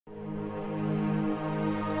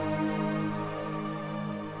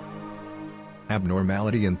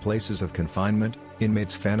Abnormality in places of confinement,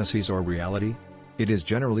 inmates' fantasies or reality? It is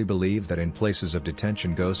generally believed that in places of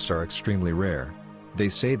detention ghosts are extremely rare. They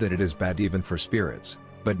say that it is bad even for spirits,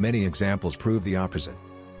 but many examples prove the opposite.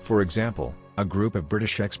 For example, a group of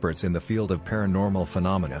British experts in the field of paranormal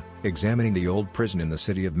phenomena, examining the old prison in the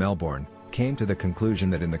city of Melbourne, came to the conclusion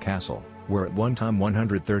that in the castle, where at one time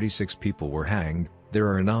 136 people were hanged, there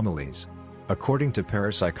are anomalies. According to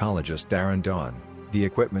parapsychologist Darren Dawn, the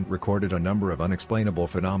equipment recorded a number of unexplainable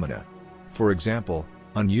phenomena. For example,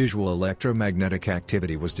 unusual electromagnetic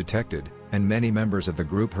activity was detected, and many members of the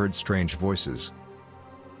group heard strange voices.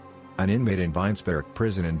 An inmate in Weinsberg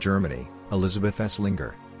prison in Germany, Elizabeth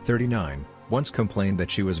Esslinger, 39, once complained that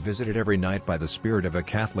she was visited every night by the spirit of a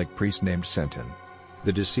Catholic priest named Senton.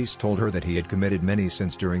 The deceased told her that he had committed many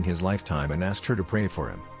sins during his lifetime and asked her to pray for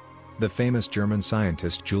him. The famous German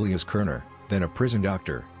scientist Julius Kerner, then a prison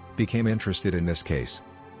doctor, became interested in this case.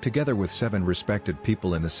 Together with 7 respected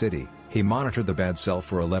people in the city, he monitored the bad cell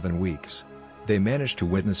for 11 weeks. They managed to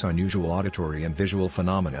witness unusual auditory and visual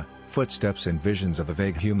phenomena, footsteps and visions of a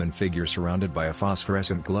vague human figure surrounded by a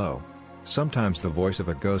phosphorescent glow. Sometimes the voice of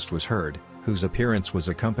a ghost was heard, whose appearance was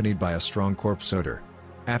accompanied by a strong corpse odor.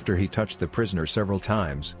 After he touched the prisoner several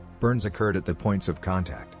times, burns occurred at the points of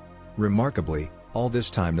contact. Remarkably, all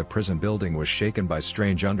this time the prison building was shaken by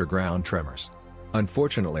strange underground tremors.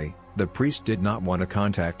 Unfortunately, the priest did not want to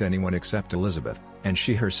contact anyone except Elizabeth, and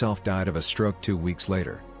she herself died of a stroke 2 weeks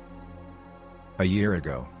later. A year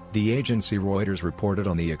ago, the agency Reuters reported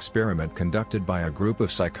on the experiment conducted by a group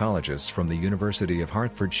of psychologists from the University of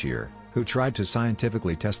Hertfordshire, who tried to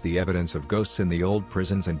scientifically test the evidence of ghosts in the old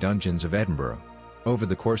prisons and dungeons of Edinburgh. Over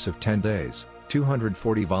the course of 10 days,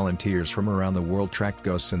 240 volunteers from around the world tracked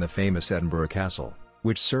ghosts in the famous Edinburgh Castle,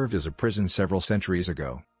 which served as a prison several centuries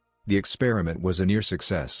ago. The experiment was a near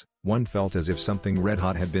success. One felt as if something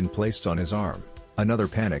red-hot had been placed on his arm, another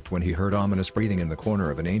panicked when he heard ominous breathing in the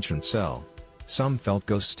corner of an ancient cell. Some felt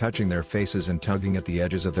ghosts touching their faces and tugging at the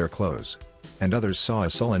edges of their clothes. And others saw a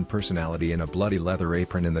sullen personality in a bloody leather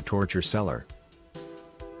apron in the torture cellar.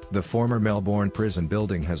 The former Melbourne prison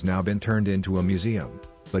building has now been turned into a museum,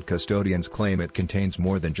 but custodians claim it contains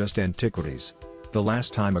more than just antiquities. The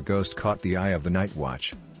last time a ghost caught the eye of the night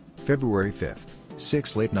watch. February 5th.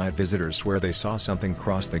 6 late-night visitors swear they saw something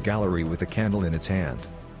cross the gallery with a candle in its hand.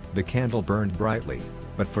 The candle burned brightly,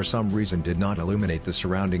 but for some reason did not illuminate the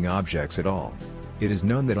surrounding objects at all. It is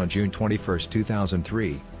known that on June 21,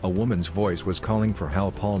 2003, a woman's voice was calling for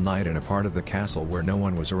help all night in a part of the castle where no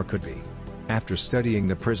one was or could be. After studying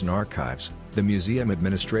the prison archives, the museum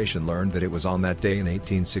administration learned that it was on that day in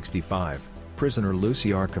 1865, prisoner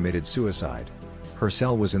Lucy R. committed suicide. Her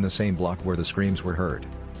cell was in the same block where the screams were heard.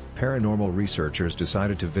 Paranormal researchers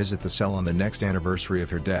decided to visit the cell on the next anniversary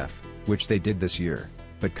of her death, which they did this year,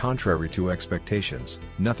 but contrary to expectations,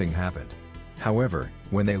 nothing happened. However,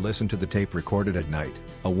 when they listened to the tape recorded at night,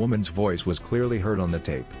 a woman's voice was clearly heard on the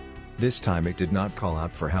tape. This time it did not call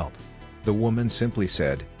out for help. The woman simply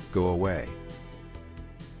said, "Go away."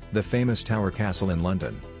 The famous Tower Castle in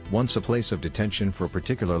London, once a place of detention for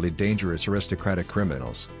particularly dangerous aristocratic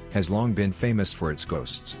criminals, has long been famous for its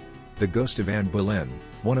ghosts. The ghost of Anne Boleyn,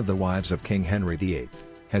 one of the wives of King Henry VIII,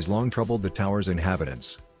 has long troubled the tower's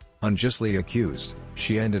inhabitants. Unjustly accused,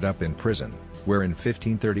 she ended up in prison, where in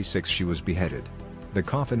 1536 she was beheaded. The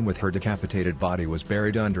coffin with her decapitated body was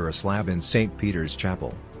buried under a slab in St. Peter's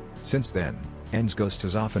Chapel. Since then, Anne's ghost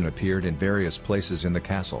has often appeared in various places in the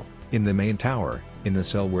castle, in the main tower, in the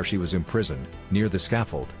cell where she was imprisoned, near the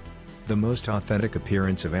scaffold. The most authentic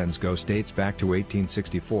appearance of Anne's ghost dates back to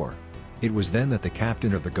 1864. It was then that the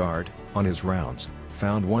captain of the guard, on his rounds,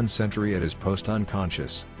 found one sentry at his post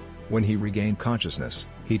unconscious. When he regained consciousness,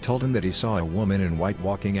 he told him that he saw a woman in white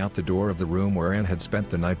walking out the door of the room where Anne had spent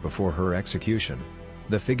the night before her execution.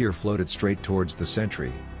 The figure floated straight towards the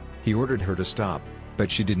sentry. He ordered her to stop,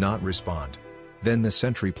 but she did not respond. Then the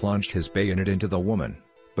sentry plunged his bayonet into the woman,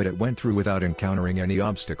 but it went through without encountering any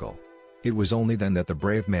obstacle. It was only then that the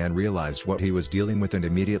brave man realized what he was dealing with and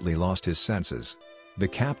immediately lost his senses. The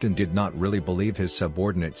captain did not really believe his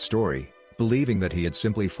subordinate's story, believing that he had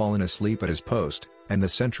simply fallen asleep at his post, and the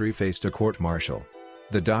sentry faced a court-martial.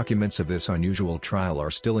 The documents of this unusual trial are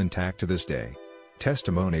still intact to this day.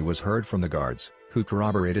 Testimony was heard from the guards, who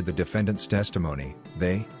corroborated the defendant's testimony.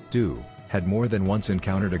 They, too, had more than once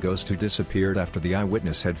encountered a ghost who disappeared after the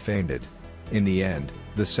eyewitness had fainted. In the end,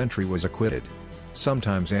 the sentry was acquitted.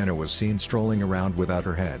 Sometimes Anna was seen strolling around without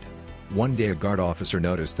her head. One day a guard officer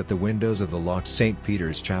noticed that the windows of the locked St.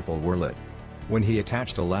 Peter's Chapel were lit. When he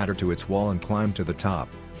attached a ladder to its wall and climbed to the top,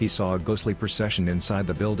 he saw a ghostly procession inside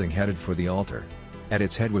the building headed for the altar. At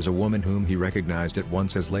its head was a woman whom he recognized at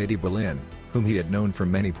once as Lady Boleyn, whom he had known from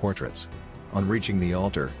many portraits. On reaching the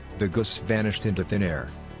altar, the Goose vanished into thin air.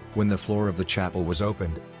 When the floor of the chapel was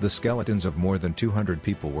opened, the skeletons of more than 200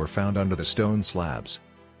 people were found under the stone slabs.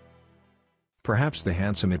 Perhaps the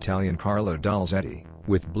handsome Italian Carlo Dolzetti,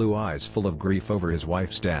 with blue eyes full of grief over his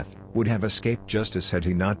wife's death, would have escaped justice had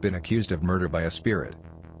he not been accused of murder by a spirit.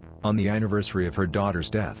 On the anniversary of her daughter's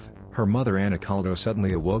death, her mother Anna Caldo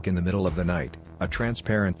suddenly awoke in the middle of the night. A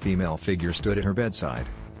transparent female figure stood at her bedside.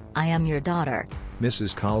 "I am your daughter,"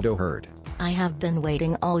 Mrs. Caldo heard. "I have been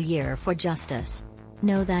waiting all year for justice.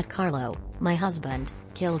 Know that Carlo, my husband,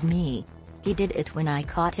 killed me. He did it when I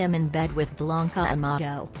caught him in bed with Blanca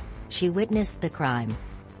Amato. She witnessed the crime.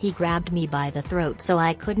 He grabbed me by the throat so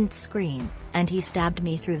I couldn't scream, and he stabbed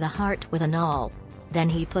me through the heart with an awl. Then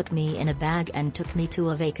he put me in a bag and took me to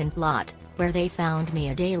a vacant lot, where they found me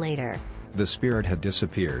a day later." The spirit had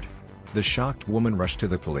disappeared. The shocked woman rushed to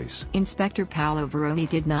the police. "Inspector Paolo Veroni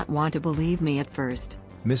did not want to believe me at first.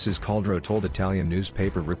 Mrs. Caldro told Italian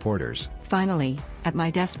newspaper reporters. Finally, at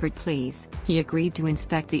my desperate pleas, he agreed to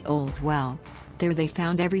inspect the old well. There they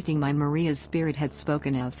found everything my Maria's spirit had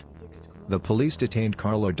spoken of." The police detained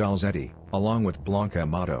Carlo Dolzetti, along with Blanca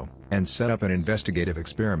Amato, and set up an investigative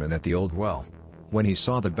experiment at the old well. When he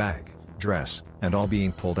saw the bag, dress, and all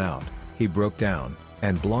being pulled out, he broke down,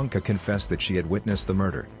 and Blanca confessed that she had witnessed the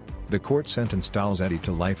murder. The court sentenced Dolzetti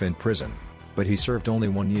to life in prison, but he served only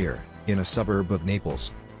 1 year, in a suburb of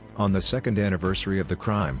Naples. On the second anniversary of the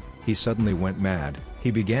crime, he suddenly went mad.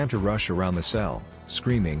 He began to rush around the cell,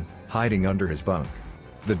 screaming, hiding under his bunk.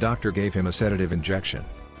 The doctor gave him a sedative injection.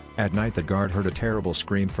 At night the guard heard a terrible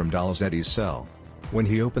scream from Dolzetti's cell. When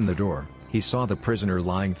he opened the door, he saw the prisoner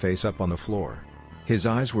lying face up on the floor. His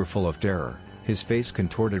eyes were full of terror, his face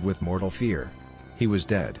contorted with mortal fear. He was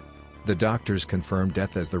dead. The doctors confirmed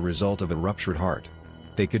death as the result of a ruptured heart.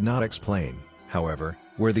 They could not explain, however,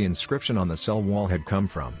 where the inscription on the cell wall had come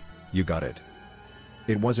from. You got it.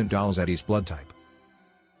 It wasn't Dolzetti's blood type.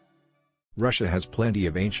 Russia has plenty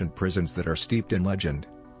of ancient prisons that are steeped in legend,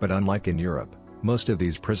 but unlike in Europe, most of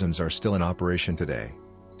these prisons are still in operation today.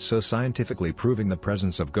 So scientifically proving the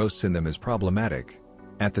presence of ghosts in them is problematic.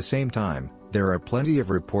 At the same time, there are plenty of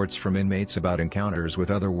reports from inmates about encounters with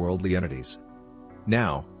otherworldly entities.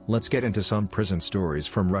 Now, let's get into some prison stories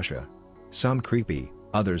from Russia. Some creepy,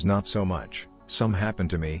 others not so much. Some happened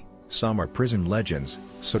to me, some are prison legends,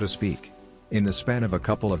 so to speak. In the span of a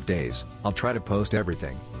couple of days, I'll try to post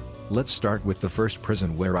everything. Let's start with the first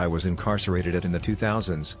prison where I was incarcerated at in the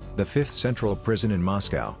 2000s, the 5th Central Prison in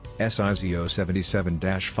Moscow, SIZO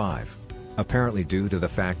 77-5. Apparently due to the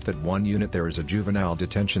fact that one unit there is a juvenile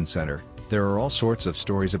detention center, there are all sorts of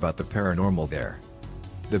stories about the paranormal there.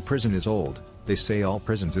 The prison is old. They say all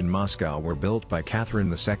prisons in Moscow were built by Catherine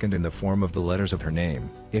II in the form of the letters of her name.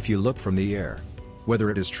 If you look from the air, whether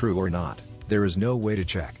it is true or not, there is no way to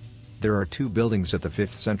check. There are 2 buildings at the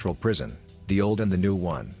 5th Central Prison, the old and the new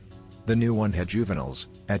one. The new one had juveniles,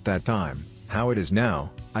 at that time. How it is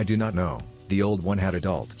now, I do not know. The old one had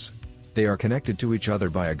adults. They are connected to each other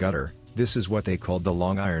by a gutter. This is what they called the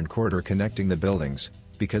long iron corridor connecting the buildings,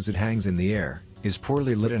 because it hangs in the air, is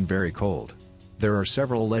poorly lit and very cold. There are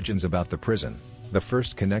several legends about the prison, the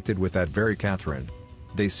first connected with that very Catherine.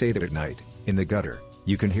 They say that at night, in the gutter,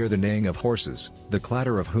 you can hear the neighing of horses, the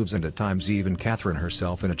clatter of hooves and at times even Catherine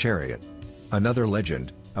herself in a chariot. Another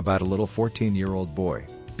legend, about a little 14-year-old boy,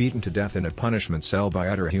 beaten to death in a punishment cell by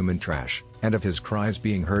utter human trash, and of his cries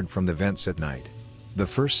being heard from the vents at night. The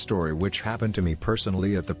first story which happened to me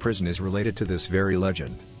personally at the prison is related to this very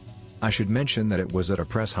legend. I should mention that it was at a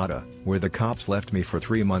press hata, where the cops left me for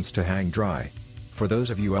 3 months to hang dry. For those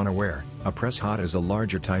of you unaware, a press hata is a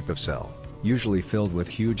larger type of cell, usually filled with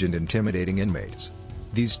huge and intimidating inmates.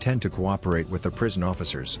 These tend to cooperate with the prison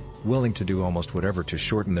officers, willing to do almost whatever to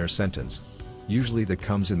shorten their sentence. Usually that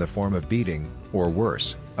comes in the form of beating, or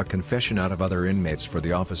worse, a confession out of other inmates for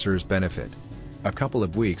the officers' benefit. A couple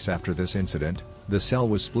of weeks after this incident, the cell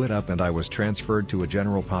was split up and I was transferred to a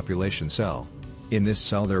general population cell. In this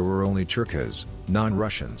cell there were only Churkas,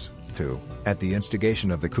 non-Russians, who, at the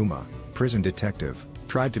instigation of the Kuma, prison detective,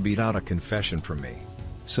 tried to beat out a confession from me.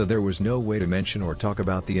 So there was no way to mention or talk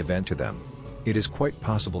about the event to them. It is quite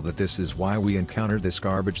possible that this is why we encountered this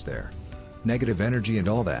garbage there. Negative energy and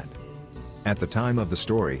all that. At the time of the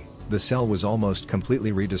story, the cell was almost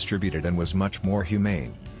completely redistributed and was much more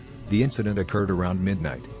humane. The incident occurred around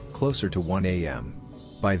midnight, closer to 1 a.m.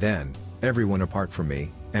 By then, everyone apart from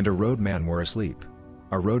me, and a roadman were asleep.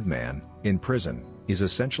 A roadman, in prison, is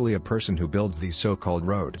essentially a person who builds these so-called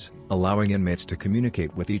roads, allowing inmates to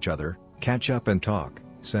communicate with each other, catch up and talk.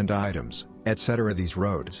 send items, etc. These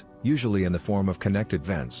roads, usually in the form of connected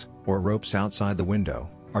vents, or ropes outside the window,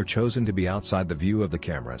 are chosen to be outside the view of the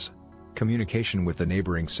cameras. Communication with the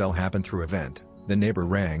neighboring cell happened through a vent. The neighbor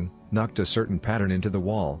rang, knocked a certain pattern into the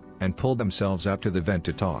wall, and pulled themselves up to the vent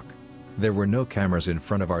to talk. There were no cameras in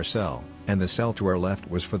front of our cell, and the cell to our left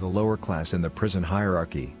was for the lower class in the prison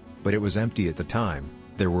hierarchy, but it was empty at the time.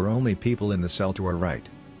 There were only people in the cell to our right.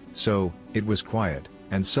 So, it was quiet,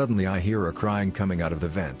 and suddenly I hear a crying coming out of the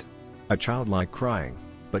vent. A childlike crying,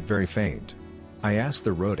 but very faint. I ask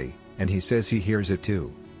the roadie, and he says he hears it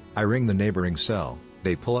too. I ring the neighboring cell,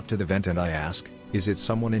 they pull up to the vent and I ask, "Is it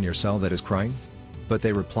someone in your cell that is crying?" But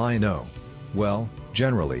they reply no. Well,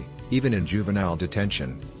 generally, even in juvenile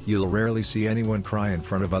detention, you'll rarely see anyone cry in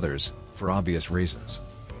front of others, for obvious reasons.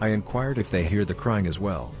 I inquired if they hear the crying as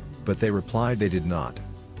well, but they replied they did not.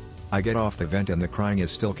 I get off the vent and the crying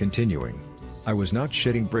is still continuing. I was not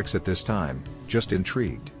shitting bricks at this time, just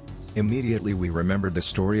intrigued. Immediately we remembered the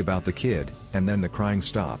story about the kid, and then the crying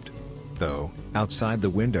stopped. Though, outside the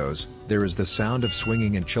windows, there is the sound of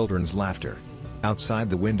swinging and children's laughter. Outside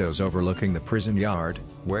the windows overlooking the prison yard,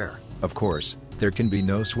 where, of course, there can be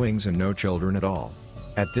no swings and no children at all.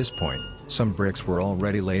 At this point, some bricks were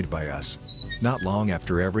already laid by us. Not long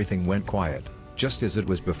after everything went quiet, just as it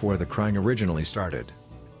was before the crying originally started.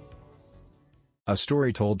 A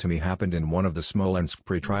story told to me happened in one of the Smolensk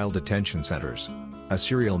pretrial detention centers. A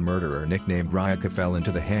serial murderer nicknamed Ryaka fell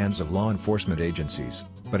into the hands of law enforcement agencies,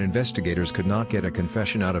 but investigators could not get a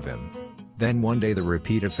confession out of him. Then one day the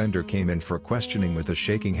repeat offender came in for questioning with a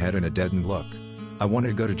shaking head and a deadened look. "I want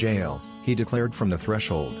to go to jail," he declared from the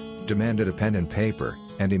threshold, demanded a pen and paper,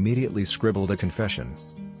 and immediately scribbled a confession.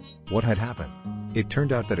 What had happened? It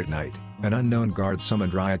turned out that at night, an unknown guard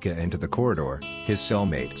summoned Ryaka into the corridor. His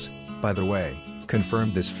cellmates, by the way,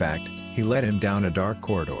 confirmed this fact. He led him down a dark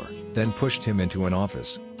corridor, then pushed him into an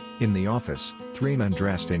office. In the office, 3 men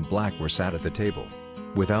dressed in black were sat at the table.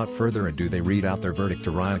 Without further ado they read out their verdict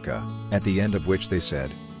to Ryaka, at the end of which they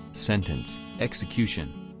said, "Sentence,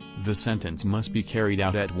 execution. The sentence must be carried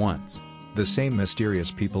out at once." The same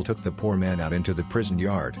mysterious people took the poor man out into the prison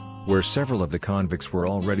yard, where several of the convicts were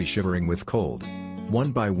already shivering with cold.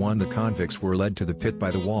 One by one the convicts were led to the pit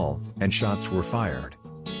by the wall, and shots were fired.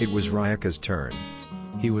 It was Ryaka's turn.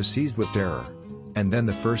 He was seized with terror. And then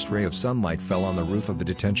the first ray of sunlight fell on the roof of the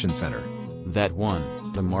detention center. "That one,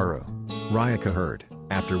 tomorrow," Ryaka heard,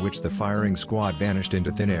 after which the firing squad vanished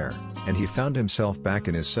into thin air, and he found himself back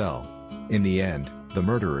in his cell. In the end, the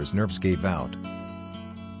murderer's nerves gave out.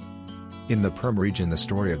 In the Perm region the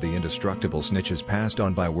story of the indestructible snitch is passed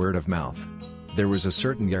on by word of mouth. There was a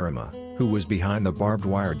certain Yerema, who was behind the barbed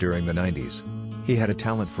wire during the 90s. He had a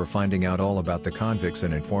talent for finding out all about the convicts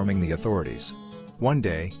and informing the authorities. One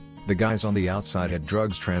day, the guys on the outside had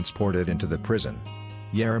drugs transported into the prison.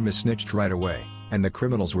 Yerema snitched right away, and the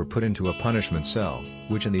criminals were put into a punishment cell,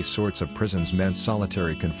 which in these sorts of prisons meant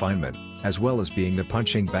solitary confinement, as well as being the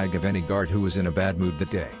punching bag of any guard who was in a bad mood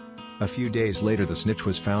that day. A few days later the snitch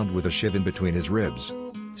was found with a shiv in between his ribs.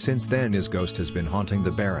 Since then his ghost has been haunting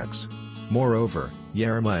the barracks. Moreover,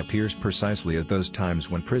 Yerema appears precisely at those times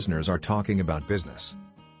when prisoners are talking about business.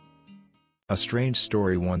 A strange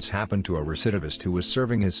story once happened to a recidivist who was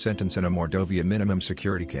serving his sentence in a Mordovia minimum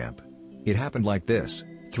security camp. It happened like this: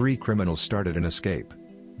 3 criminals started an escape.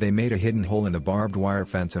 They made a hidden hole in the barbed wire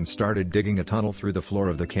fence and started digging a tunnel through the floor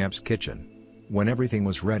of the camp's kitchen. When everything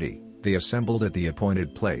was ready, they assembled at the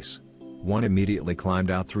appointed place. One immediately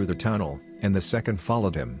climbed out through the tunnel, and the second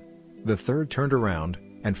followed him. The third turned around,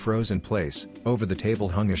 and froze in place. Over the table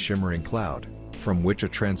hung a shimmering cloud, from which a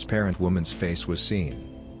transparent woman's face was seen.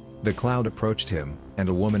 The cloud approached him, and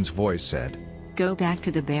a woman's voice said, "Go back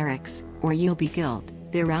to the barracks, or you'll be killed,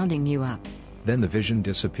 they're rounding you up." Then the vision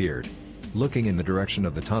disappeared. Looking in the direction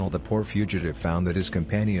of the tunnel the poor fugitive found that his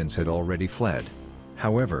companions had already fled.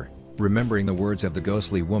 However, remembering the words of the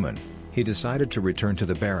ghostly woman, he decided to return to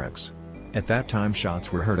the barracks. At that time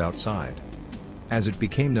shots were heard outside. As it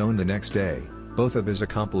became known the next day, both of his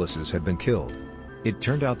accomplices had been killed. It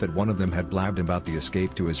turned out that one of them had blabbed about the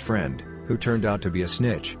escape to his friend, who turned out to be a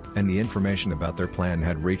snitch, and the information about their plan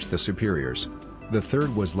had reached the superiors. The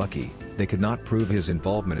third was lucky; they could not prove his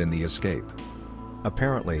involvement in the escape.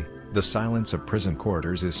 Apparently, the silence of prison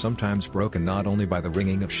corridors is sometimes broken not only by the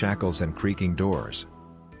ringing of shackles and creaking doors.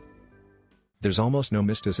 There's almost no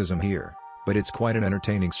mysticism here, but it's quite an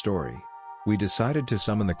entertaining story. We decided to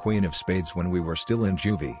summon the Queen of Spades when we were still in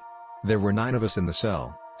juvie. There were 9 of us in the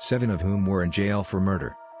cell, 7 of whom were in jail for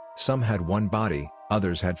murder. Some had 1 body,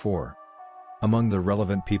 others had 4. Among the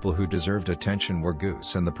relevant people who deserved attention were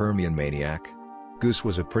Goose and the Permian maniac. Goose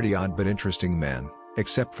was a pretty odd but interesting man.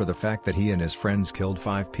 except for the fact that he and his friends killed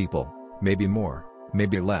 5 people, maybe more,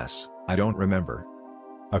 maybe less, I don't remember.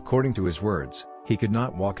 According to his words, he could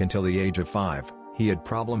not walk until the age of 5, he had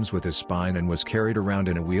problems with his spine and was carried around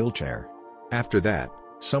in a wheelchair. After that,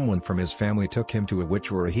 someone from his family took him to a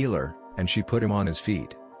witch or a healer, and she put him on his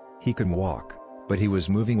feet. He could walk, but he was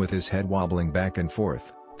moving with his head wobbling back and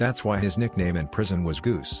forth, that's why his nickname in prison was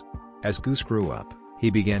Goose. As Goose grew up, he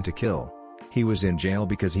began to kill. He was in jail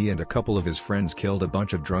because he and a couple of his friends killed a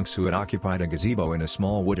bunch of drunks who had occupied a gazebo in a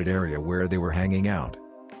small wooded area where they were hanging out.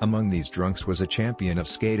 Among these drunks was a champion of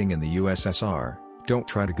skating in the USSR, don't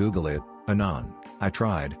try to Google it, Anon. I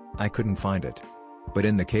tried, I couldn't find it. But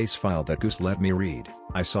in the case file that Goose let me read,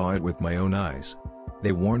 I saw it with my own eyes.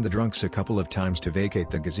 They warned the drunks a couple of times to vacate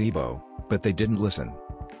the gazebo, but they didn't listen.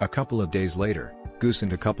 A couple of days later, Goose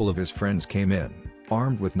and a couple of his friends came in,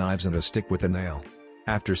 armed with knives and a stick with a nail.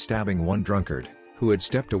 After stabbing one drunkard, who had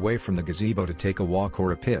stepped away from the gazebo to take a walk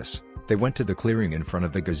or a piss, they went to the clearing in front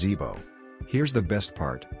of the gazebo. Here's the best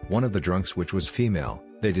part, one of the drunks, which was female,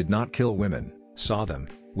 they did not kill women, saw them,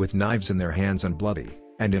 with knives in their hands and bloody,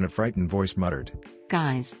 and in a frightened voice muttered,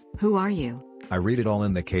 "Guys, who are you?" I read it all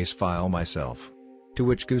in the case file myself. To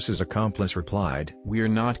which Goose's accomplice replied, "We're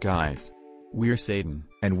not guys. We're Satan,"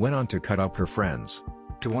 and went on to cut up her friends.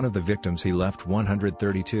 To one of the victims he left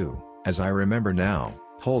 132, as I remember now,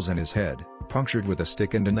 holes in his head, punctured with a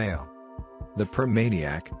stick and a nail. The perm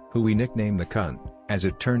maniac, who we nicknamed the cunt, as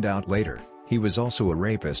it turned out later, he was also a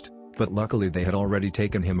rapist, but luckily they had already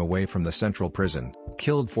taken him away from the central prison,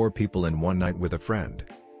 killed 4 people in one night with a friend.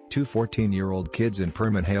 2 14-year-old kids in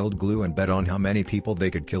perm inhaled glue and bet on how many people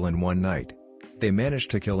they could kill in one night. They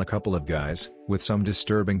managed to kill a couple of guys, with some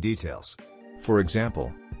disturbing details. For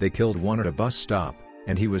example, they killed one at a bus stop,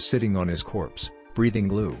 and he was sitting on his corpse, breathing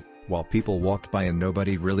glue, while people walked by and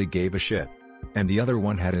nobody really gave a shit. And the other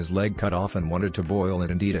one had his leg cut off and wanted to boil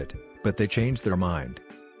it and eat it, but they changed their mind.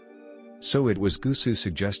 So it was Goose who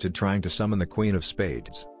suggested trying to summon the Queen of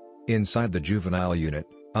Spades. Inside the juvenile unit,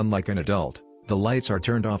 unlike an adult, the lights are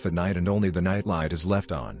turned off at night and only the nightlight is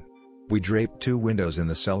left on. We draped 2 windows in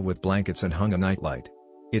the cell with blankets and hung a nightlight.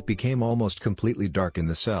 It became almost completely dark in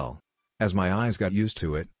the cell. As my eyes got used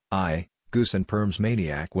to it, I, Goose and Perm's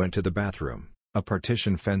maniac went to the bathroom, a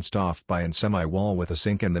partition fenced off by an semi-wall with a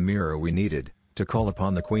sink and the mirror we needed, to call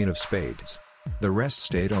upon the Queen of Spades. The rest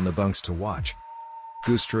stayed on the bunks to watch.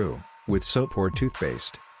 Goose drew, with soap or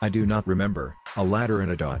toothpaste, I do not remember, a ladder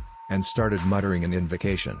and a dot, and started muttering an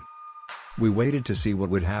invocation. We waited to see what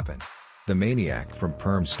would happen. The maniac from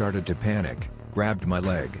Perm started to panic, grabbed my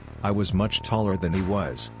leg, I was much taller than he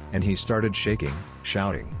was, and he started shaking,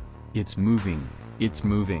 shouting, "It's moving, it's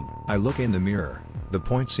moving." I look in the mirror, the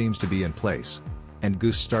point seems to be in place. And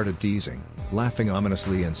Goose started teasing, laughing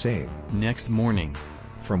ominously and saying, "Next morning."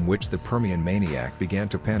 From which the Permian maniac began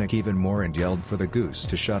to panic even more and yelled for the Goose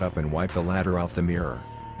to shut up and wipe the ladder off the mirror.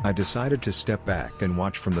 I decided to step back and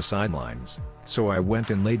watch from the sidelines, so I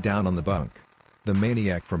went and laid down on the bunk. The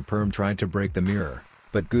maniac from Perm tried to break the mirror,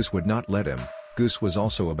 but Goose would not let him. Goose was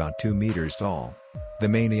also about 2 meters tall. The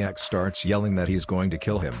maniac starts yelling that he's going to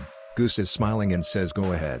kill him. Goose is smiling and says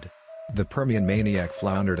go ahead. The Permian maniac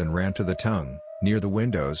floundered and ran to the tongue, near the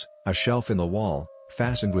windows, a shelf in the wall,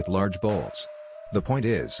 fastened with large bolts. The point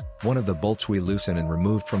is, one of the bolts we loosened and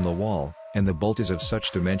removed from the wall, and the bolt is of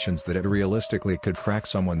such dimensions that it realistically could crack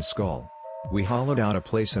someone's skull. We hollowed out a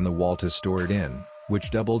place in the wall to store it in, which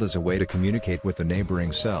doubled as a way to communicate with the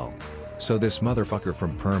neighboring cell. So this motherfucker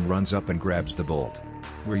from Perm runs up and grabs the bolt.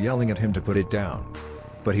 We're yelling at him to put it down.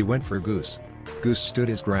 But he went for Goose. Goose stood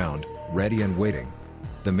his ground, ready and waiting.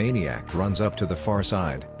 The maniac runs up to the far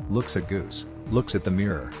side, looks at Goose, looks at the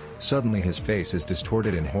mirror. Suddenly his face is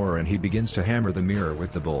distorted in horror and he begins to hammer the mirror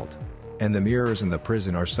with the bolt. And the mirrors in the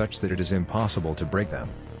prison are such that it is impossible to break them.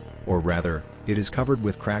 Or rather, it is covered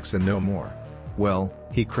with cracks and no more. Well,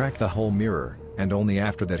 he cracked the whole mirror, and only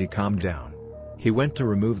after that he calmed down. He went to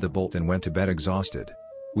remove the bolt and went to bed exhausted.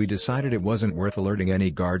 We decided it wasn't worth alerting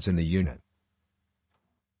any guards in the unit.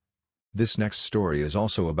 This next story is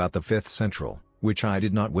also about the 5th Central, which I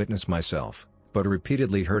did not witness myself, but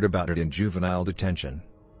repeatedly heard about it in juvenile detention.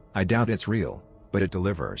 I doubt it's real, but it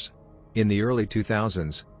delivers. In the early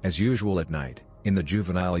 2000s, as usual at night, in the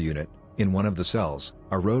juvenile unit, in one of the cells,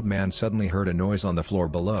 a roadman suddenly heard a noise on the floor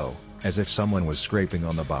below, as if someone was scraping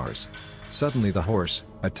on the bars. Suddenly the horse,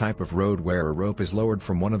 a type of road where a rope is lowered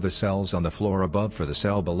from one of the cells on the floor above for the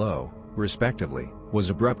cell below, respectively, was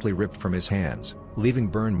abruptly ripped from his hands, leaving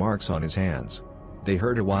burn marks on his hands. They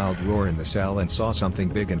heard a wild roar in the cell and saw something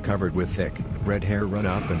big and covered with thick, red hair run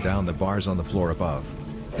up and down the bars on the floor above.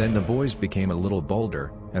 Then the boys became a little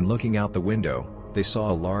bolder, and looking out the window, they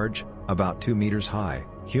saw a large, About 2 meters high,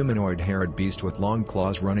 humanoid-haired beast with long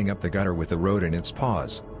claws running up the gutter with the road in its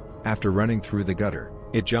paws. After running through the gutter,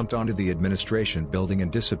 it jumped onto the administration building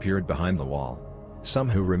and disappeared behind the wall. Some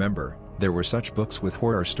who remember, there were such books with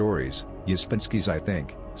horror stories, Uspensky's I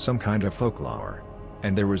think, some kind of folklore.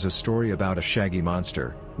 And there was a story about a shaggy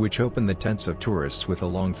monster, which opened the tents of tourists with a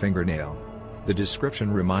long fingernail. The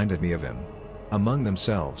description reminded me of him. Among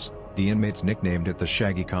themselves, the inmates nicknamed it the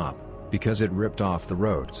Shaggy Cop, because it ripped off the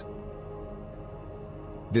roads.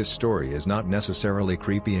 This story is not necessarily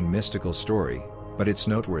creepy and mystical story, but it's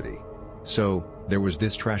noteworthy. So, there was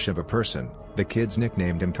this trash of a person, the kids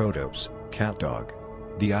nicknamed him Kotopes, cat dog.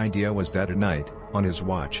 The idea was that at night, on his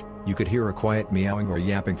watch, you could hear a quiet meowing or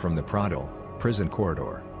yapping from the prison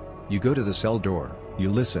corridor. You go to the cell door, you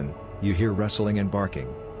listen, you hear rustling and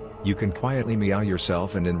barking. You can quietly meow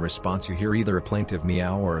yourself and in response you hear either a plaintive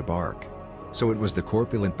meow or a bark. So it was the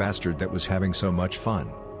corpulent bastard that was having so much fun.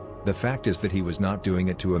 The fact is that he was not doing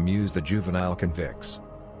it to amuse the juvenile convicts.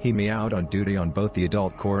 He meowed on duty on both the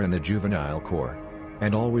adult corps and the juvenile corps.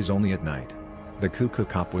 And always only at night. The cuckoo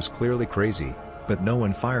cop was clearly crazy, but no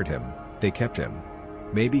one fired him, they kept him.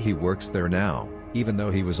 Maybe he works there now, even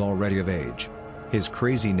though he was already of age. His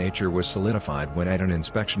crazy nature was solidified when at an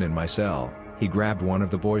inspection in my cell, he grabbed one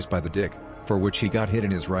of the boys by the dick, for which he got hit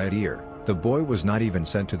in his right ear. The boy was not even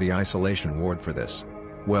sent to the isolation ward for this.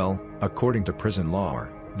 Well, according to prison law,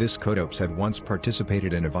 this Kotopes had once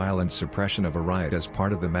participated in a violent suppression of a riot as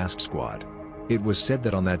part of the masked squad. It was said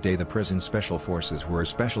that on that day the prison special forces were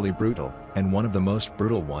especially brutal, and one of the most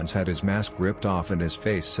brutal ones had his mask ripped off and his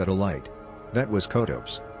face set alight. That was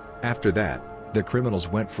Kotopes. After that, the criminals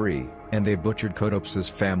went free, and they butchered Kotopes'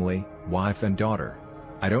 family, wife and daughter.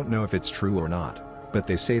 I don't know if it's true or not, but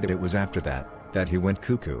they say that it was after that he went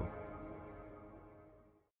cuckoo.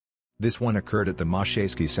 This one occurred at the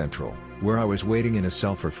Mashayski Central, where I was waiting in a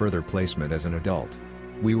cell for further placement as an adult.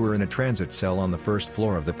 We were in a transit cell on the first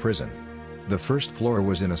floor of the prison. The first floor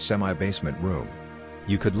was in a semi-basement room.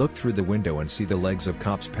 You could look through the window and see the legs of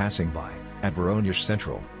cops passing by. At Voronezh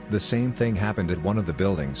Central, the same thing happened at one of the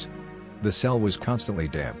buildings. The cell was constantly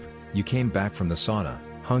damp. You came back from the sauna,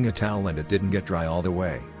 hung a towel and it didn't get dry all the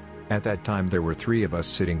way. At that time there were 3 of us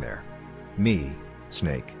sitting there. Me,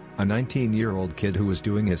 Snake, a 19-year-old kid who was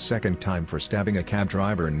doing his second time for stabbing a cab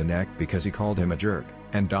driver in the neck because he called him a jerk,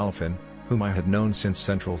 and Dolphin, whom I had known since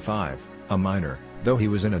Central 5, a minor, though he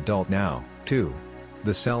was an adult now, too.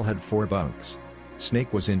 The cell had 4 bunks.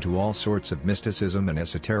 Snake was into all sorts of mysticism and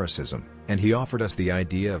esotericism, and he offered us the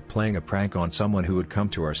idea of playing a prank on someone who would come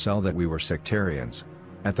to our cell that we were sectarians.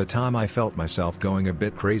 At the time I felt myself going a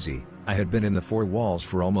bit crazy. I had been in the 4 walls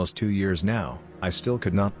for almost 2 years now, I still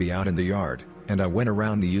could not be out in the yard, and I went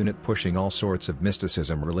around the unit pushing all sorts of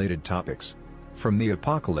mysticism-related topics. From the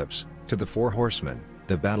apocalypse, to the 4 horsemen,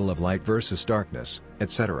 the battle of light versus darkness,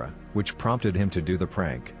 etc., which prompted him to do the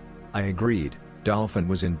prank. I agreed. Dolphin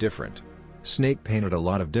was indifferent. Snake painted a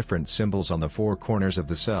lot of different symbols on the 4 corners of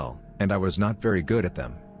the cell, and I was not very good at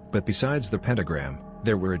them, but besides the pentagram,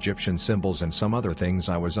 there were Egyptian symbols and some other things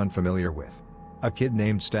I was unfamiliar with. A kid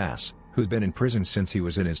named Stas, who'd been in prison since he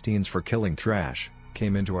was in his teens for killing trash,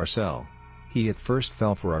 came into our cell. He at first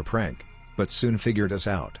fell for our prank, but soon figured us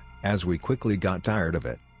out, as we quickly got tired of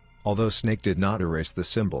it. Although Snake did not erase the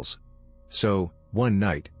symbols. So, one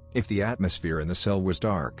night, if the atmosphere in the cell was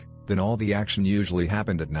dark, then all the action usually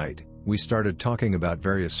happened at night. We started talking about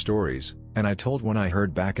various stories, and I told one I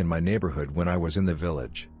heard back in my neighborhood when I was in the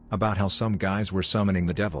village, about how some guys were summoning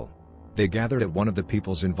the devil. They gathered at one of the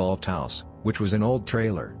people's involved house, which was an old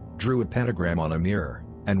trailer, drew a pentagram on a mirror,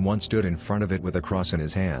 and one stood in front of it with a cross in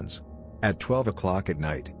his hands. At 12 o'clock at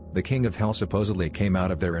night, the king of hell supposedly came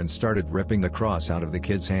out of there and started ripping the cross out of the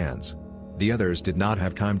kid's hands. The others did not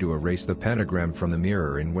have time to erase the pentagram from the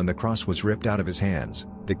mirror, and when the cross was ripped out of his hands,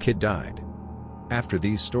 the kid died. After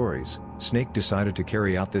these stories, Snake decided to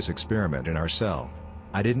carry out this experiment in our cell.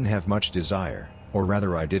 I didn't have much desire, or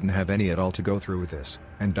rather I didn't have any at all to go through with this,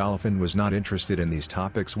 and Dolphin was not interested in these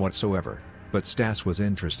topics whatsoever, but Stas was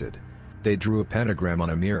interested. They drew a pentagram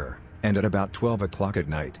on a mirror, and at about 12 o'clock at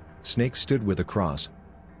night, Snake stood with a cross.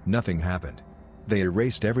 Nothing happened. They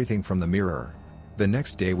erased everything from the mirror. The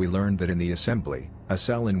next day we learned that in the assembly, a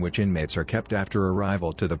cell in which inmates are kept after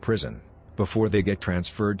arrival to the prison, before they get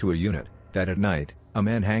transferred to a unit, that at night, a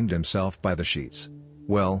man hanged himself by the sheets.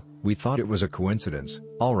 Well, we thought it was a coincidence.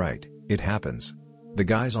 Alright, it happens. The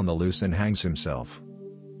guy's on the loose and hangs himself.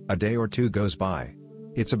 A day or 2 goes by.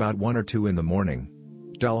 It's about 1 or 2 in the morning.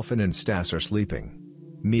 Dolphin and Stas are sleeping.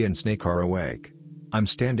 Me and Snake are awake. I'm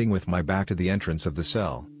standing with my back to the entrance of the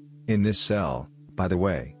cell. In this cell, by the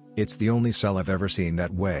way, it's the only cell I've ever seen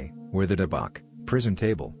that way, where the Dabak, prison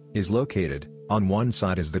table, is located. On one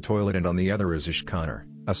side is the toilet and on the other is a shkaner,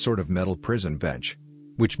 a sort of metal prison bench.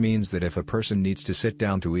 Which means that if a person needs to sit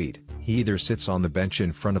down to eat, he either sits on the bench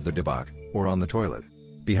in front of the debak, or on the toilet.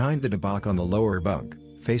 Behind the debak on the lower bunk,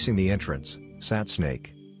 facing the entrance, sat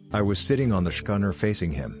Snake. I was sitting on the shkaner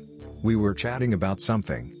facing him. We were chatting about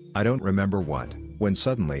something, I don't remember what, when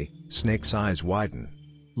suddenly, Snake's eyes widen.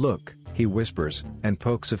 "Look," he whispers, and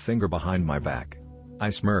pokes a finger behind my back. I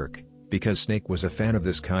smirk, because Snake was a fan of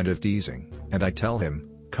this kind of teasing, and I tell him,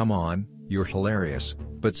 "Come on, you're hilarious,"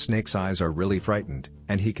 but Snake's eyes are really frightened,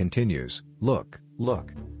 and he continues, "Look,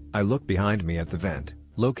 look." I look behind me at the vent,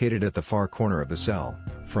 located at the far corner of the cell,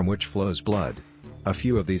 from which flows blood. A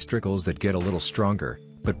few of these trickles that get a little stronger,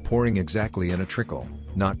 but pouring exactly in a trickle,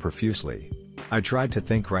 not profusely. I tried to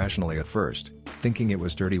think rationally at first, thinking it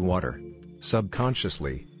was dirty water.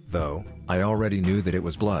 Subconsciously, though, I already knew that it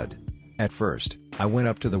was blood. At first, I went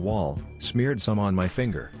up to the wall, smeared some on my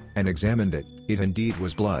finger, and examined it. It indeed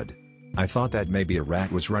was blood. I thought that maybe a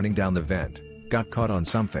rat was running down the vent, got caught on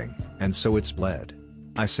something, and so it's bled.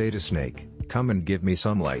 I say to Snake, "Come and give me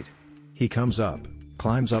some light." He comes up,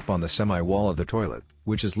 climbs up on the semi-wall of the toilet,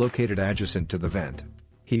 which is located adjacent to the vent.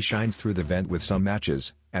 He shines through the vent with some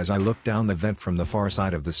matches, as I look down the vent from the far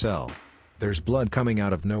side of the cell. There's blood coming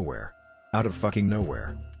out of nowhere. Out of fucking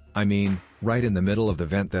nowhere. I mean, right in the middle of the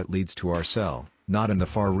vent that leads to our cell, not in the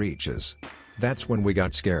far reaches. That's when we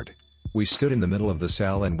got scared. We stood in the middle of the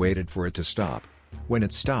cell and waited for it to stop. When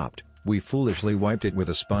it stopped, we foolishly wiped it with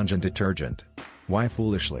a sponge and detergent. Why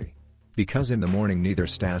foolishly? Because in the morning neither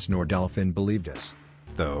Stas nor Delphin believed us.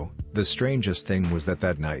 Though, the strangest thing was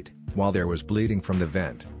that night, while there was bleeding from the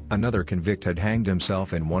vent, another convict had hanged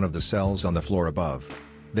himself in one of the cells on the floor above.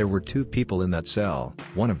 There were 2 people in that cell,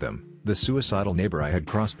 one of them, the suicidal neighbor I had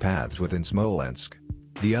crossed paths with in Smolensk.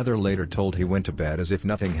 The other later told he went to bed as if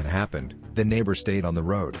nothing had happened. The neighbor stayed on the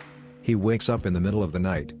road. He wakes up in the middle of the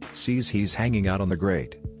night, sees he's hanging out on the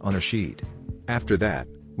grate, on a sheet. After that,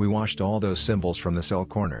 we washed all those symbols from the cell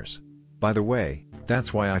corners. By the way,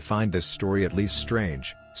 that's why I find this story at least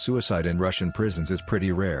strange. Suicide in Russian prisons is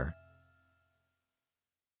pretty rare.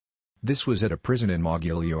 This was at a prison in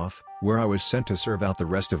Mogilyov, where I was sent to serve out the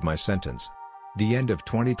rest of my sentence. The end of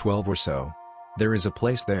 2012 or so. There is a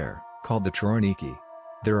place there, called the Chorniki.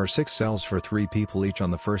 There are 6 cells for 3 people each on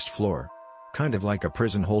the first floor. Kind of like a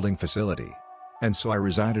prison holding facility. And so I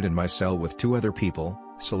resided in my cell with 2 other people,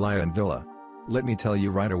 Selya and Villa. Let me tell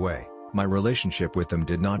you right away, my relationship with them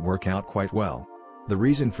did not work out quite well. The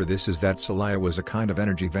reason for this is that Selya was a kind of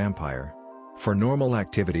energy vampire. For normal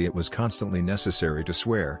activity it was constantly necessary to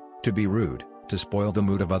swear, to be rude, to spoil the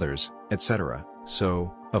mood of others, etc.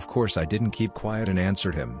 So, of course I didn't keep quiet and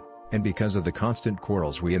answered him, and because of the constant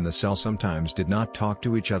quarrels we in the cell sometimes did not talk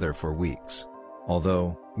to each other for weeks.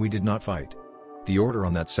 Although, we did not fight. The order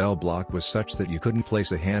on that cell block was such that you couldn't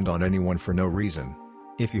place a hand on anyone for no reason.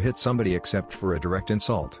 If you hit somebody except for a direct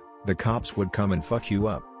insult, the cops would come and fuck you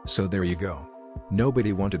up, so there you go.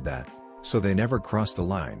 Nobody wanted that, so they never crossed the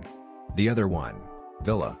line. The other one,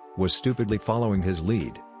 Villa, was stupidly following his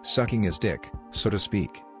lead, sucking his dick, so to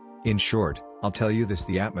speak. In short, I'll tell you this: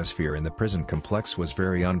 the atmosphere in the prison complex was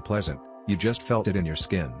very unpleasant, you just felt it in your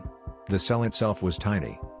skin. The cell itself was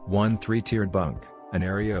tiny, 1 3-tiered bunk, an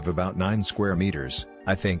area of about 9 square meters,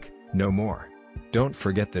 I think, no more. Don't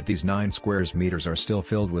forget that these 9 square meters are still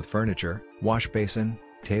filled with furniture, wash basin,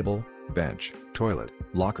 table, bench, toilet,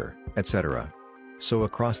 locker, etc. So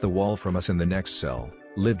across the wall from us in the next cell,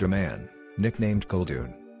 lived a man, nicknamed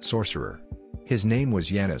Koldun, sorcerer. His name was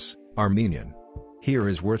Yanis, Armenian. Here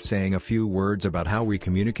is worth saying a few words about how we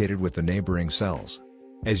communicated with the neighboring cells.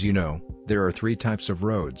 As you know, there are 3 types of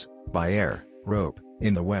roads: by air, rope,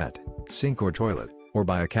 in the wet, sink or toilet, or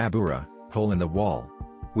by a kabura, hole in the wall.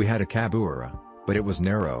 We had a kabura, but it was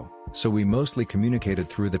narrow, so we mostly communicated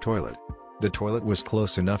through the toilet. The toilet was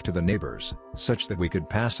close enough to the neighbors, such that we could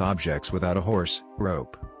pass objects without a horse,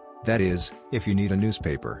 rope. That is, if you need a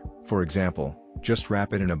newspaper, for example, just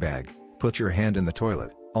wrap it in a bag, put your hand in the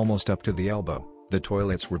toilet, almost up to the elbow. The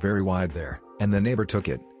toilets were very wide there, and the neighbor took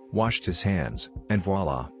it, washed his hands, and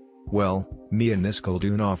voila. Well, me and this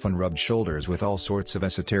Koldun often rubbed shoulders with all sorts of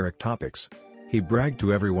esoteric topics. He bragged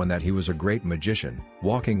to everyone that he was a great magician,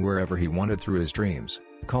 walking wherever he wanted through his dreams,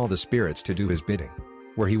 call the spirits to do his bidding.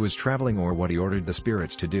 Where he was traveling or what he ordered the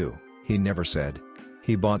spirits to do, he never said.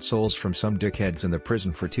 He bought souls from some dickheads in the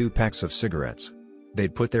prison for 2 packs of cigarettes.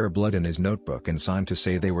 They'd put their blood in his notebook and signed to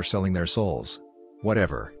say they were selling their souls.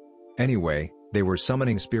 Whatever. Anyway, they were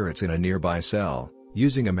summoning spirits in a nearby cell,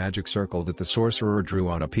 using a magic circle that the sorcerer drew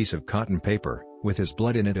on a piece of cotton paper, with his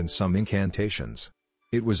blood in it and some incantations.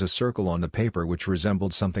 It was a circle on the paper which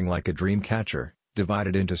resembled something like a dream catcher,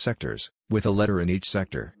 divided into sectors, with a letter in each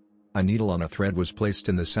sector. A needle on a thread was placed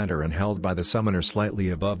in the center and held by the summoner slightly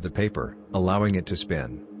above the paper, allowing it to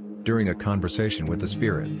spin. During a conversation with the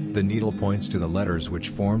spirit, the needle points to the letters which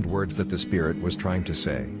formed words that the spirit was trying to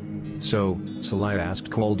say. So, Selya asked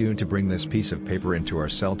Koldun to bring this piece of paper into our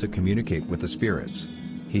cell to communicate with the spirits.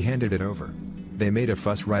 He handed it over. They made a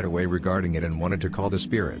fuss right away regarding it and wanted to call the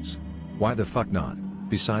spirits. Why the fuck not?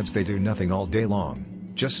 Besides, they do nothing all day long,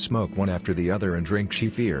 just smoke one after the other and drink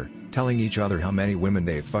shifir, telling each other how many women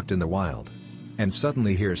they've fucked in the wild. And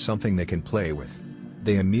suddenly here's something they can play with.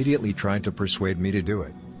 They immediately tried to persuade me to do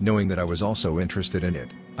it, knowing that I was also interested in it.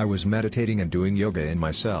 I was meditating and doing yoga in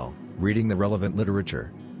my cell, reading the relevant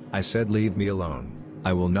literature. I said, leave me alone.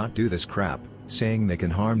 I will not do this crap, saying they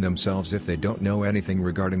can harm themselves if they don't know anything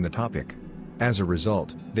regarding the topic. As a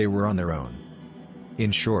result, they were on their own.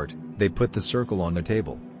 In short, they put the circle on the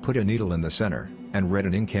table, put a needle in the center, and read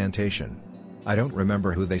an incantation. I don't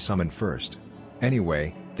remember who they summoned first.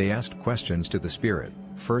 Anyway, they asked questions to the spirit,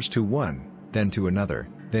 first to one, then to another,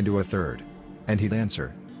 then to a third. And he'd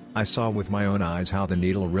answer. I saw with my own eyes how the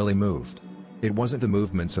needle really moved. It wasn't the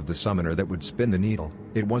movements of the summoner that would spin the needle,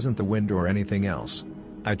 it wasn't the wind or anything else.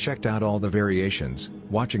 I checked out all the variations,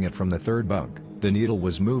 watching it from the third bunk. The needle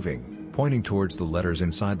was moving, pointing towards the letters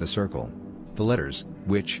inside the circle. The letters,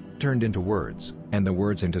 which turned into words, and the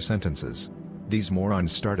words into sentences. These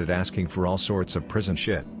morons started asking for all sorts of prison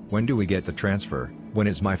shit. When do we get the transfer? When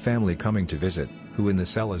is my family coming to visit? Who in the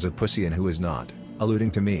cell is a pussy and who is not?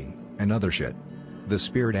 Alluding to me, and other shit. The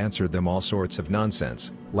spirit answered them all sorts of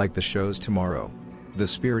nonsense, like the show's tomorrow. The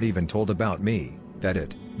spirit even told about me, that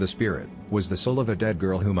it, the spirit, was the soul of a dead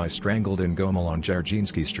girl whom I strangled in Gomel on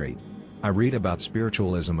Dzerzhinsky Street. I read about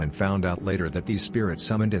spiritualism and found out later that these spirits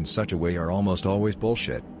summoned in such a way are almost always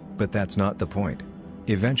bullshit, but that's not the point.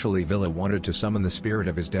 Eventually Villa wanted to summon the spirit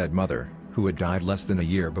of his dead mother, who had died less than a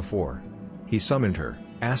year before. He summoned her,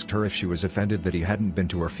 asked her if she was offended that he hadn't been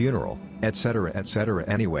to her funeral, etc. etc.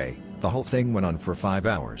 Anyway, the whole thing went on for 5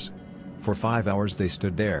 hours. For 5 hours they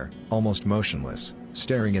stood there, almost motionless,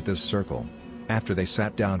 staring at this circle. After they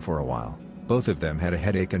sat down for a while, both of them had a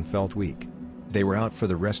headache and felt weak. They were out for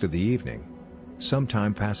the rest of the evening. Some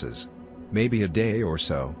time passes. Maybe a day or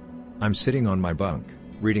so. I'm sitting on my bunk,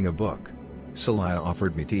 reading a book. Selya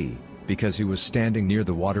offered me tea, because he was standing near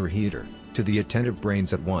the water heater. To the attentive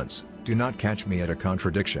brains at once, do not catch me at a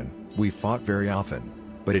contradiction. We fought very often,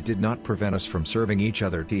 but it did not prevent us from serving each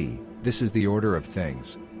other tea. This is the order of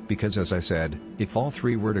things, because as I said, if all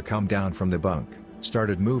three were to come down from the bunk,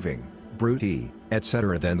 started moving, brew tea,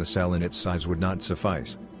 etc., then the cell in its size would not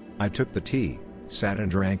suffice. I took the tea, sat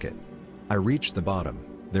and drank it. I reached the bottom,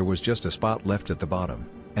 there was just a spot left at the bottom,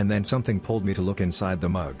 and then something pulled me to look inside the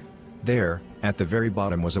mug. There, at the very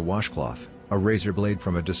bottom was a washcloth, a razor blade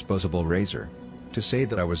from a disposable razor. To say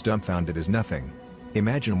that I was dumbfounded is nothing.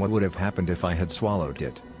 Imagine what would have happened if I had swallowed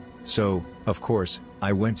it. So, of course,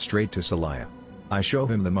 I went straight to Selya. I show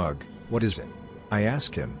him the mug. What is it? I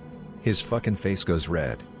ask him. His fucking face goes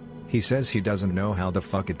red. He says he doesn't know how the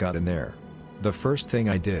fuck it got in there. The first thing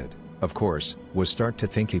I did, of course, was start to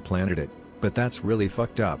think he planted it, but that's really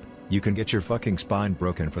fucked up. You can get your fucking spine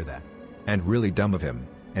broken for that. And really dumb of him,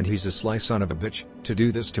 and he's a sly son of a bitch, to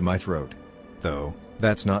do this to my throat. Though,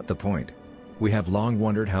 that's not the point. We have long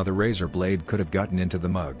wondered how the razor blade could have gotten into the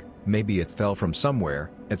mug, maybe it fell from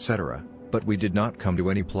somewhere, etc., but we did not come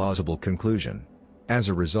to any plausible conclusion. As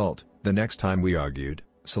a result, the next time we argued,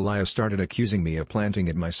 Selya started accusing me of planting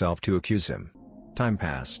it myself to accuse him. Time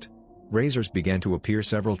passed. Razors began to appear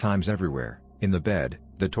several times everywhere, in the bed,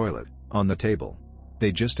 the toilet, on the table.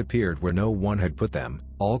 They just appeared where no one had put them.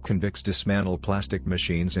 All convicts dismantle plastic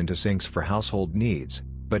machines into sinks for household needs,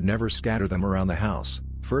 but never scatter them around the house,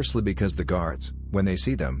 firstly because the guards, when they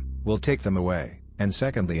see them, will take them away, and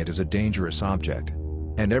secondly it is a dangerous object.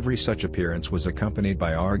 And every such appearance was accompanied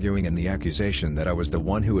by arguing and the accusation that I was the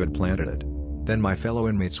one who had planted it. Then my fellow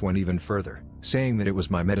inmates went even further, saying that it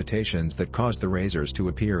was my meditations that caused the razors to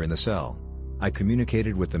appear in the cell. I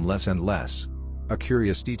communicated with them less and less. A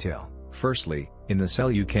curious detail, firstly, in the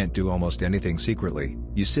cell you can't do almost anything secretly.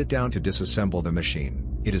 You sit down to disassemble the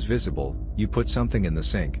machine, it is visible, you put something in the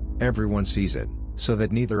sink, everyone sees it, so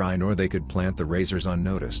that neither I nor they could plant the razors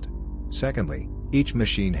unnoticed. Secondly, each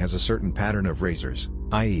machine has a certain pattern of razors,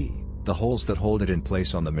 i.e., the holes that hold it in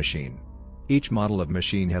place on the machine. Each model of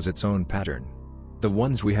machine has its own pattern. The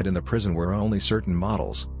ones we had in the prison were only certain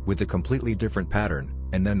models, with a completely different pattern,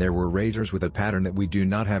 and then there were razors with a pattern that we do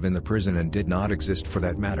not have in the prison and did not exist for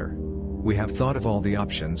that matter. We have thought of all the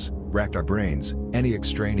options, racked our brains, any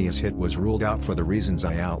extraneous hit was ruled out for the reasons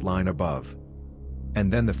I outline above.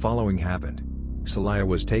 And then the following happened. Selya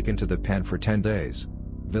was taken to the pen for 10 days.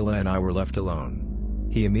 Villa and I were left alone.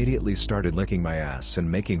 He immediately started licking my ass and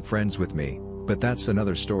making friends with me, but that's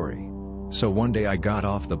another story. So one day I got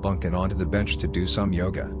off the bunk and onto the bench to do some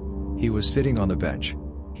yoga. He was sitting on the bench.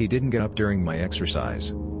 He didn't get up during my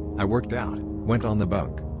exercise. I worked out, went on the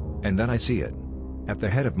bunk. And then I see it. At the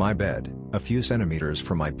head of my bed, a few centimeters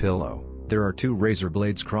from my pillow, there are 2 razor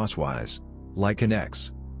blades crosswise. Like an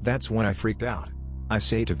X. That's when I freaked out. I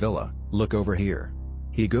say to Villa, "Look over here."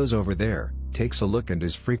 He goes over there, takes a look and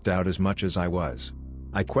is freaked out as much as I was.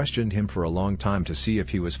 I questioned him for a long time to see if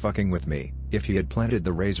he was fucking with me, if he had planted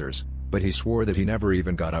the razors, but he swore that he never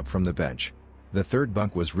even got up from the bench. The third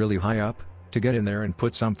bunk was really high up. To get in there and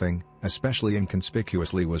put something, especially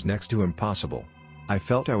inconspicuously, was next to impossible. I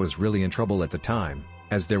felt I was really in trouble at the time,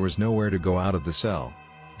 as there was nowhere to go out of the cell.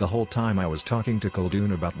 The whole time I was talking to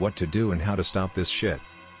Khaldun about what to do and how to stop this shit.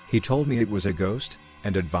 He told me it was a ghost,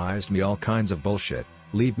 and advised me all kinds of bullshit,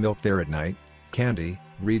 leave milk there at night, candy,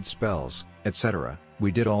 read spells, etc.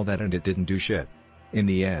 We did all that and it didn't do shit. In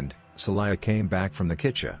the end, Selya came back from the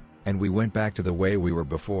kitchen, and we went back to the way we were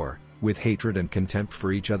before, with hatred and contempt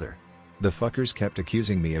for each other. The fuckers kept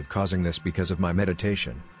accusing me of causing this because of my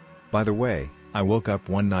meditation. By the way, I woke up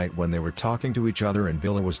one night when they were talking to each other and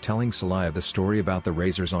Villa was telling Selya the story about the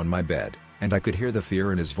razors on my bed, and I could hear the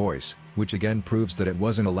fear in his voice, which again proves that it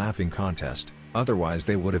wasn't a laughing contest, otherwise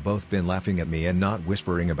they would have both been laughing at me and not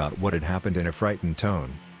whispering about what had happened in a frightened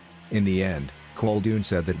tone. In the end, Khaldun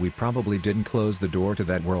said that we probably didn't close the door to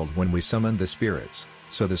that world when we summoned the spirits,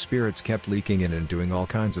 so the spirits kept leaking in and doing all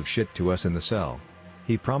kinds of shit to us in the cell.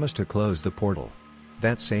 He promised to close the portal.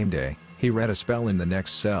 That same day, he read a spell in the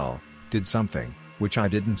next cell, did something, which I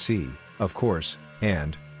didn't see, of course,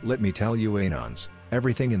 and, let me tell you Anons,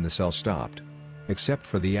 everything in the cell stopped. Except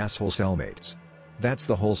for the asshole cellmates. That's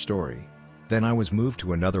the whole story. Then I was moved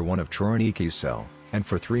to another one of Troniki's cell, and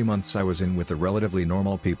for 3 months I was in with the relatively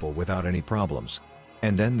normal people without any problems.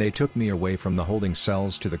 And then they took me away from the holding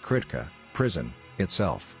cells to the Kritka prison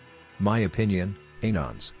itself. My opinion,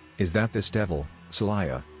 Anons, is that this devil,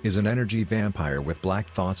 Selya, is an energy vampire with black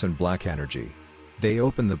thoughts and black energy. They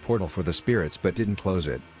opened the portal for the spirits but didn't close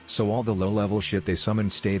it, so all the low-level shit they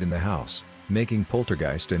summoned stayed in the house, making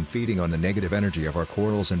poltergeist and feeding on the negative energy of our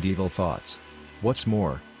quarrels and evil thoughts. What's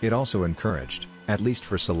more, it also encouraged, at least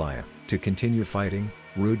for Selya, to continue fighting,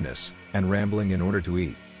 rudeness, and rambling in order to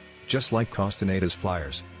eat. Just like Castaneda's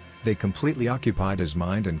flyers. They completely occupied his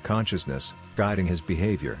mind and consciousness, guiding his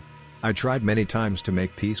behavior. I tried many times to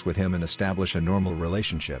make peace with him and establish a normal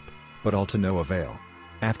relationship, but all to no avail.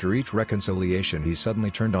 After each reconciliation he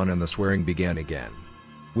suddenly turned on and the swearing began again.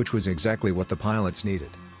 Which was exactly what the pilots needed.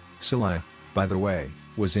 Selya, by the way,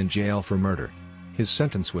 was in jail for murder. His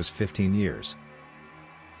sentence was 15 years.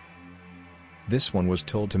 This one was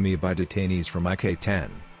told to me by detainees from IK-10,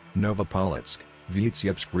 Novopolitsk,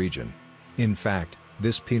 Vitebsk region. In fact,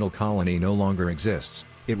 this penal colony no longer exists.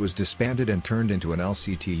 It was disbanded and turned into an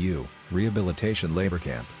LCTU, rehabilitation labor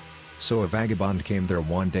camp. So a vagabond came there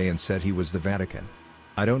one day and said he was the Vatican.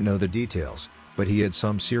 I don't know the details, but he had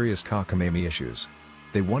some serious cockamamie issues.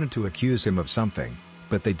 They wanted to accuse him of something,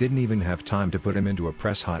 but they didn't even have time to put him into a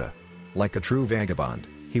press hutta. Like a true vagabond,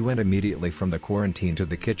 he went immediately from the quarantine to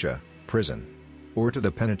the Kitcha prison. Or to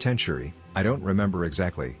the penitentiary, I don't remember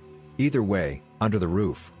exactly. Either way, under the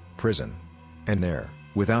roof, prison. And there,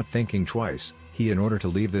 without thinking twice, he in order to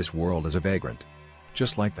leave this world as a vagrant.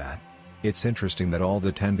 Just like that. It's interesting that all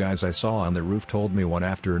the 10 guys I saw on the roof told me one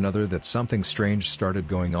after another that something strange started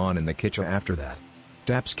going on in the kitchen after that.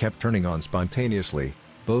 Taps kept turning on spontaneously,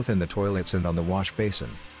 both in the toilets and on the wash basin.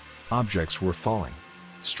 Objects were falling.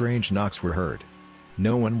 Strange knocks were heard.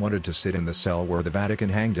 No one wanted to sit in the cell where the Vatican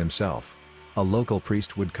hanged himself. A local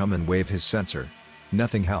priest would come and wave his censer.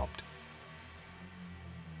 Nothing helped.